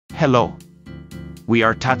Hello. We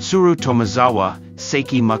are Tatsuru Tomizawa,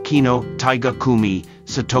 Seiki Makino, Taiga Kume,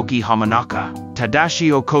 Satoki Hamanaka,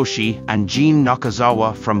 Tadashi Okoshi, and Jean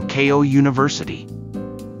Nakazawa from Keio University.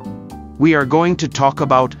 We are going to talk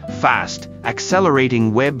about FaST,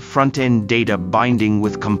 accelerating web front-end data binding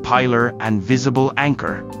with compiler and visible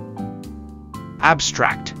anchor.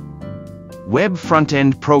 Abstract. Web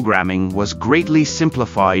front-end programming was greatly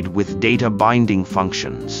simplified with data binding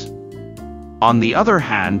functions. On the other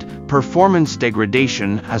hand, performance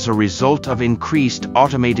degradation as a result of increased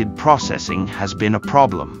automated processing has been a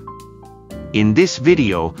problem. In this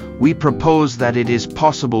video, we propose that it is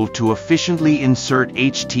possible to efficiently insert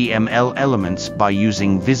HTML elements by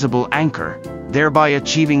using visible anchor, thereby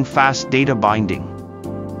achieving fast data binding.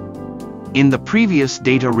 In the previous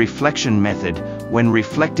data reflection method, when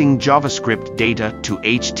reflecting JavaScript data to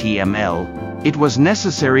HTML, it was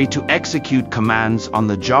necessary to execute commands on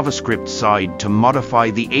the JavaScript side to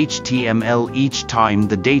modify the HTML each time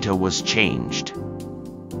the data was changed.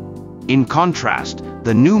 In contrast,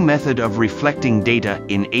 the new method of reflecting data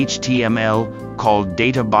in HTML, called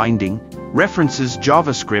data binding, references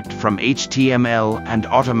JavaScript from HTML and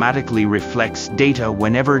automatically reflects data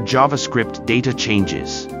whenever JavaScript data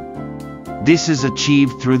changes. This is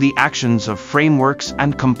achieved through the actions of frameworks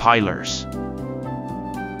and compilers.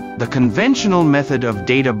 The conventional method of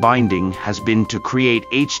data binding has been to create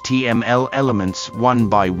HTML elements one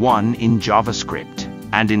by one in JavaScript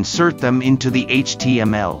and insert them into the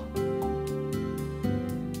HTML.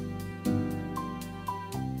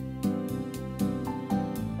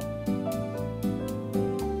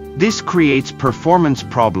 This creates performance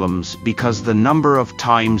problems because the number of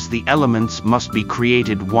times the elements must be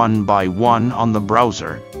created one by one on the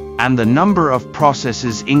browser, and the number of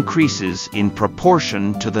processes increases in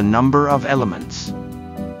proportion to the number of elements.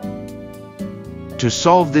 To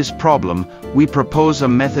solve this problem, we propose a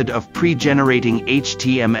method of pre-generating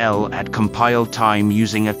HTML at compile time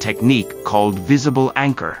using a technique called visible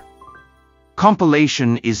anchor.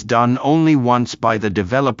 Compilation is done only once by the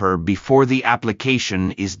developer before the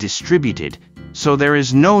application is distributed, so there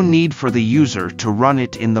is no need for the user to run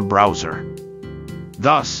it in the browser.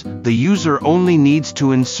 Thus, the user only needs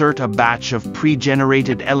to insert a batch of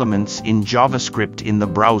pre-generated elements in JavaScript in the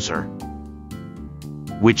browser,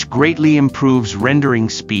 which greatly improves rendering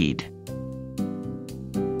speed.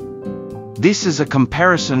 This is a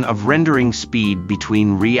comparison of rendering speed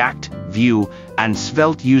between React, Vue, and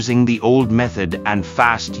Svelte using the old method and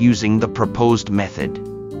FaST using the proposed method.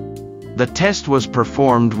 The test was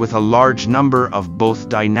performed with a large number of both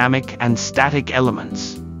dynamic and static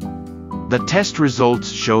elements. The test results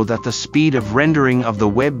show that the speed of rendering of the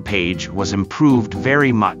web page was improved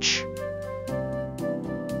very much.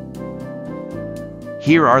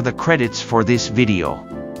 Here are the credits for this video.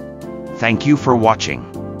 Thank you for watching.